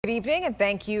Good evening and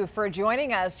thank you for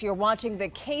joining us. You're watching the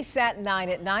KSAT 9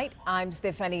 at night. I'm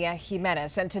Stefania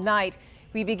Jimenez, and tonight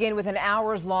we begin with an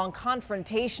hours-long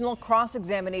confrontational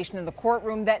cross-examination in the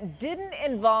courtroom that didn't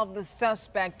involve the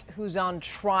suspect who's on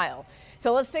trial.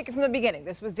 So let's take it from the beginning.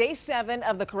 This was day 7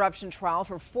 of the corruption trial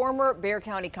for former Bexar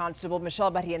County Constable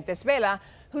Michelle Barrientos Vela,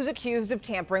 who's accused of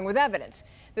tampering with evidence.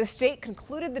 The state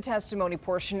concluded the testimony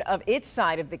portion of its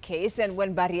side of the case, and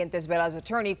when Barrientos Vela's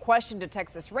attorney questioned a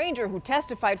Texas Ranger who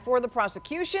testified for the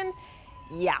prosecution,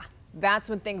 that's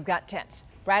when things got tense.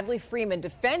 Bradley Freeman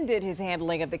defended his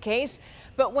handling of the case,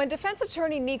 but when defense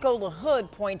attorney Nico LaHood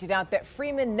pointed out that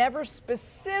Freeman never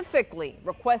specifically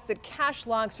requested cash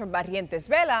logs from Barrientos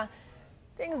Vela,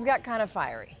 things got kind of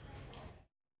fiery.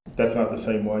 That's not the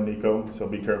same one, Nico, so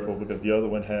be careful because the other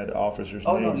one had officer's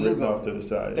name written off to the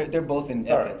side. They're both in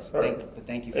evidence. All right.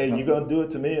 Thank you for Hey, coming. you're going to do it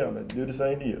to me, I'm going to do the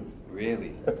same to you.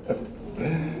 Really?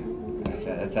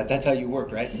 That's how you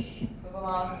work, right? Move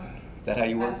along. Is that how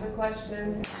you work? Ask a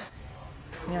question.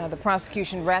 Yeah, the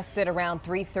prosecution rests at around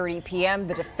 3:30 p.m.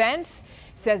 The defense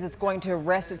says it's going to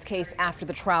rest its case after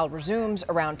the trial resumes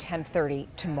around 10:30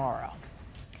 tomorrow.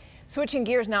 Switching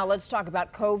gears now, let's talk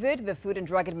about COVID. The Food and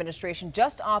Drug Administration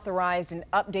just authorized an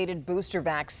updated booster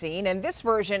vaccine, and this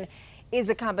version is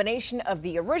a combination of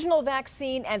the original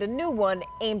vaccine and a new one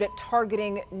aimed at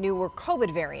targeting newer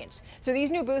COVID variants. So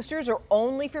these new boosters are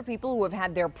only for people who have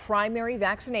had their primary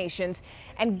vaccinations,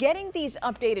 and getting these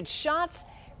updated shots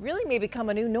really may become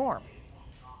a new norm.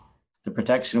 The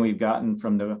protection we've gotten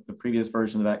from the previous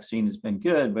version of the vaccine has been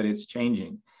good, but it's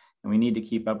changing. And we need to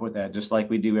keep up with that, just like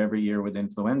we do every year with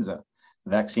influenza.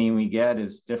 The vaccine we get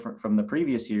is different from the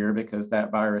previous year because that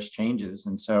virus changes.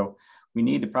 And so we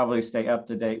need to probably stay up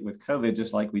to date with COVID,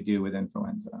 just like we do with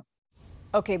influenza.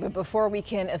 Okay, but before we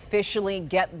can officially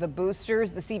get the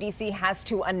boosters, the CDC has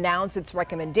to announce its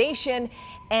recommendation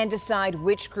and decide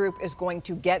which group is going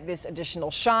to get this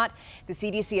additional shot. The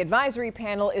CDC advisory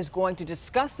panel is going to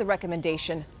discuss the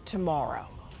recommendation tomorrow.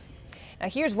 Now,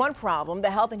 here's one problem.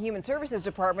 The Health and Human Services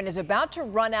Department is about to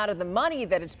run out of the money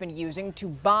that it's been using to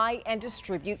buy and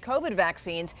distribute COVID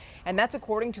vaccines, and that's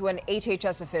according to an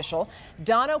HHS official.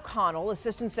 Don O'Connell,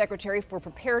 Assistant Secretary for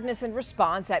Preparedness and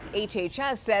Response at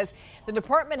HHS, says the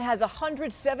department has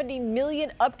 170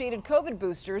 million updated COVID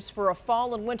boosters for a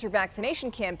fall and winter vaccination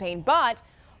campaign, but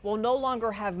will no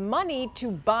longer have money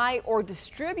to buy or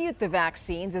distribute the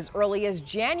vaccines as early as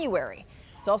January.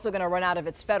 It's also going to run out of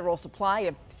its federal supply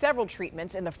of several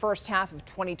treatments in the first half of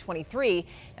 2023.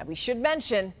 Now, we should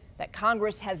mention that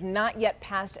Congress has not yet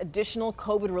passed additional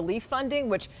COVID relief funding,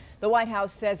 which the White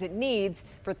House says it needs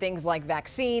for things like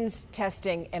vaccines,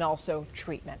 testing, and also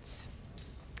treatments.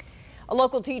 A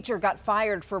local teacher got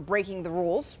fired for breaking the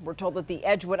rules. We're told that the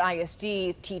Edgewood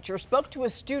ISD teacher spoke to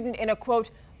a student in a, quote,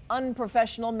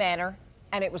 unprofessional manner,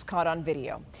 and it was caught on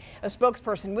video. A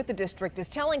spokesperson with the district is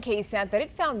telling KSAT that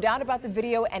it found out about the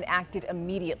video and acted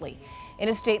immediately. In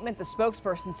a statement, the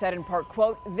spokesperson said in part,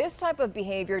 quote, this type of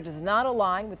behavior does not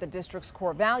align with the district's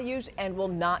core values and will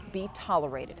not be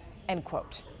tolerated, end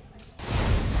quote.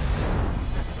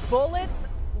 Bullets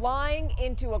flying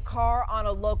into a car on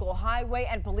a local highway,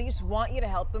 and police want you to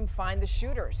help them find the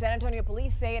shooter. San Antonio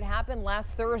police say it happened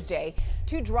last Thursday.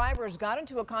 Two drivers got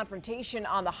into a confrontation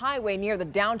on the highway near the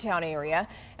downtown area.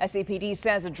 SAPD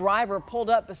says a driver pulled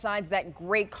up beside that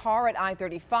gray car at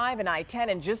I-35 and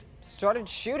I-10 and just started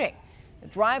shooting. The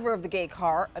driver of the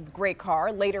gray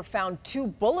car later found 2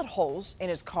 bullet holes in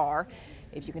his car.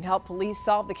 If you can help police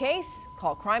solve the case,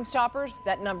 call Crime Stoppers.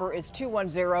 That number is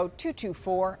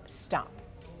 210-224-STOP.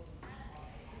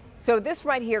 So this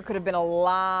right here could have been a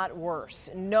lot worse.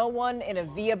 No one in a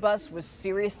Via bus was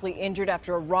seriously injured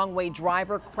after a wrong-way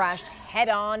driver crashed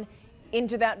head-on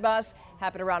into that bus.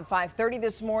 Happened around 5:30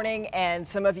 this morning, and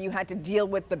some of you had to deal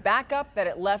with the backup that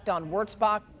it left on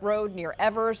Wurzbach Road near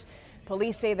Evers.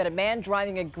 Police say that a man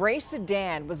driving a gray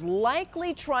sedan was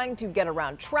likely trying to get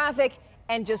around traffic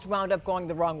and just wound up going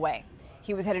the wrong way.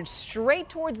 He was headed straight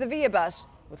towards the Via bus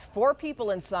with 4 people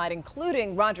inside,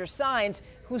 including Roger Sines,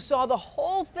 who saw the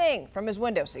whole thing from his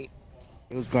window seat.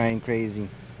 It was going crazy,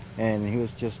 and he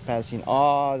was just passing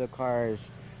all the cars.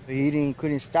 He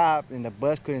couldn't stop, and the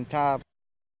bus couldn't stop.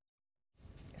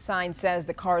 Sines says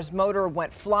the car's motor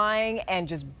went flying and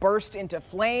just burst into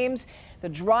flames. The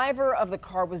driver of the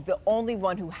car was the only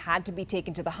one who had to be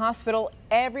taken to the hospital.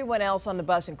 Everyone else on the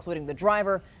bus, including the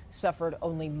driver, suffered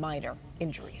only minor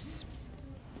injuries.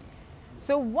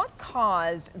 So what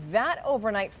caused that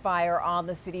overnight fire on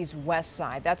the city's west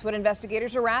side? That's what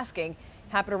investigators are asking.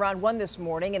 Happened around 1 this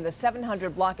morning in the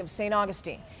 700 block of St.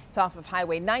 Augustine. It's off of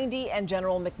Highway 90 and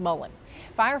General McMullen.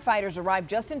 Firefighters arrived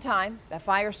just in time. The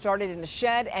fire started in a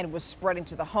shed and was spreading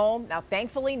to the home. Now,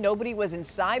 thankfully, nobody was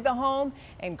inside the home,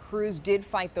 and crews did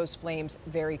fight those flames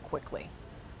very quickly.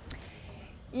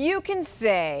 You can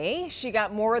say she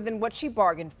got more than what she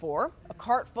bargained for, a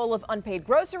cart full of unpaid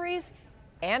groceries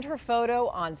and her photo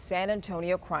on San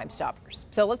Antonio Crime Stoppers.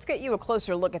 So let's get you a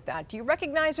closer look at that. Do you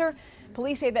recognize her?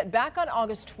 Police say that back on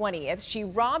August 20th, she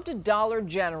robbed a Dollar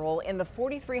General in the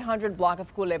 4300 block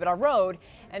of Culebra Road,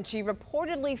 and she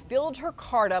reportedly filled her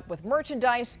cart up with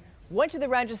merchandise, went to the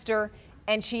register,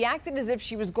 and she acted as if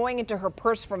she was going into her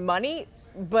purse for money,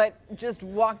 but just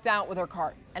walked out with her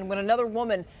cart. And when another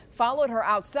woman followed her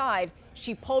outside,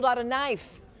 she pulled out a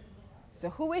knife. So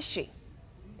who is she?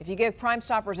 If you give Crime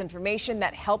Stoppers information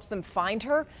that helps them find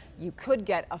her, you could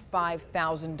get a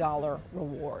 $5,000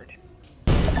 reward.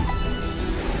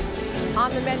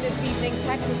 On the men this evening,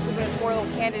 Texas gubernatorial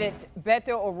candidate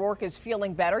Beto O'Rourke is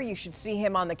feeling better. You should see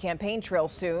him on the campaign trail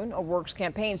soon. O'Rourke's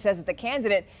campaign says that the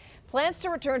candidate plans to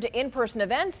return to in-person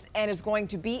events and is going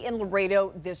to be in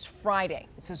Laredo this Friday.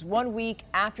 This is 1 week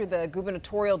after the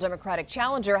gubernatorial Democratic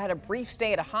challenger had a brief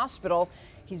stay at a hospital.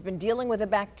 He's been dealing with a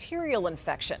bacterial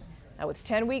infection. Now, with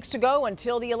 10 weeks to go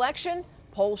until the election,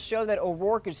 polls show that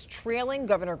O'Rourke is trailing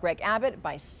Governor Greg Abbott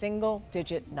by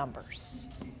single-digit numbers.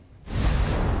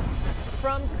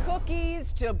 From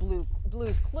cookies to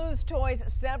Blue's Clues toys,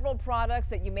 several products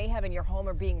that you may have in your home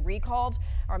are being recalled.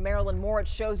 Our Marilyn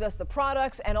Moritz shows us the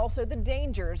products and also the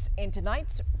dangers in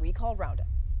tonight's Recall Roundup.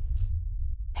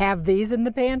 Have these in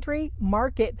the pantry?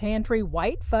 Market Pantry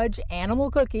White Fudge Animal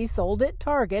Cookies sold at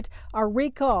Target are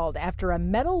recalled after a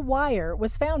metal wire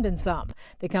was found in some.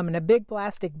 They come in a big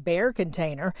plastic bear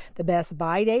container. The best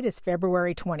buy date is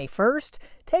February 21st.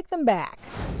 Take them back.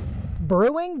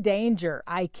 Brewing danger.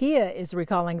 IKEA is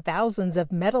recalling thousands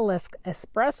of metal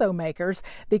espresso makers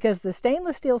because the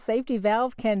stainless steel safety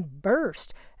valve can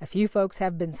burst. A few folks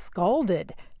have been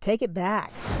scalded. Take it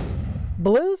back.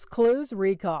 Blue's Clues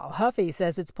recall. Huffy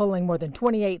says it's pulling more than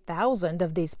 28,000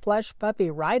 of these plush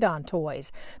puppy ride-on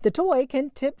toys. The toy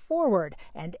can tip forward,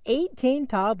 and 18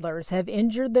 toddlers have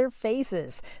injured their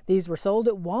faces. These were sold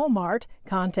at Walmart.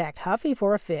 Contact Huffy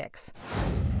for a fix.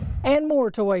 And more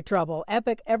toy trouble.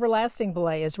 Epic Everlasting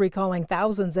Play is recalling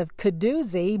thousands of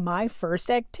Kadoozy My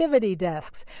First Activity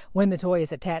desks. When the toy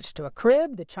is attached to a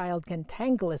crib, the child can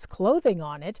tangle his clothing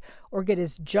on it or get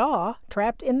his jaw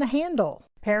trapped in the handle.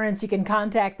 Parents, you can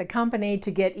contact the company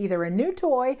to get either a new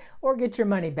toy or get your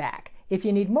money back. If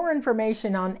you need more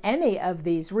information on any of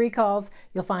these recalls,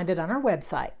 you'll find it on our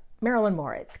website. Marilyn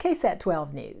Moritz, KSAT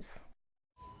 12 News.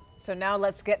 So now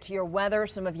let's get to your weather.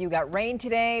 Some of you got rain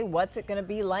today. What's it going to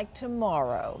be like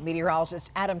tomorrow?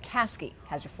 Meteorologist Adam Caskey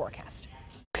has your forecast.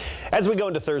 As we go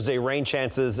into Thursday, rain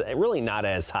chances really not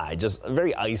as high, just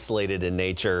very isolated in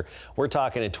nature. We're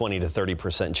talking a 20 to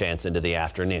 30% chance into the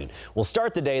afternoon. We'll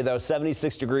start the day, though,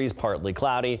 76 degrees, partly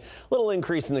cloudy. Little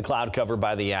increase in the cloud cover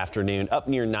by the afternoon, up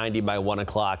near 90 by 1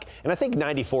 o'clock. And I think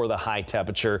 94 the high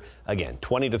temperature. Again,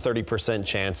 20 to 30%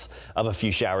 chance of a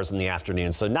few showers in the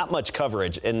afternoon. So not much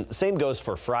coverage. And same goes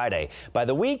for Friday. By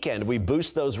the weekend, we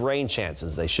boost those rain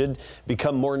chances. They should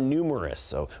become more numerous.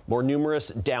 So more numerous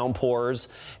downpours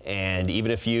and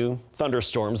even a few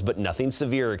thunderstorms, but nothing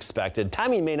severe expected.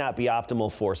 Timing may not be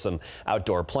optimal for some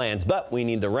outdoor plans, but we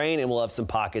need the rain and we'll have some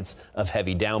pockets of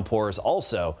heavy downpours.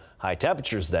 Also, high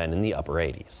temperatures then in the upper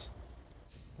 80s.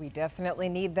 We definitely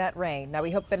need that rain. Now, we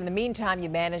hope that in the meantime you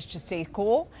manage to stay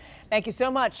cool. Thank you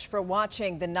so much for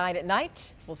watching The Night at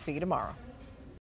Night. We'll see you tomorrow.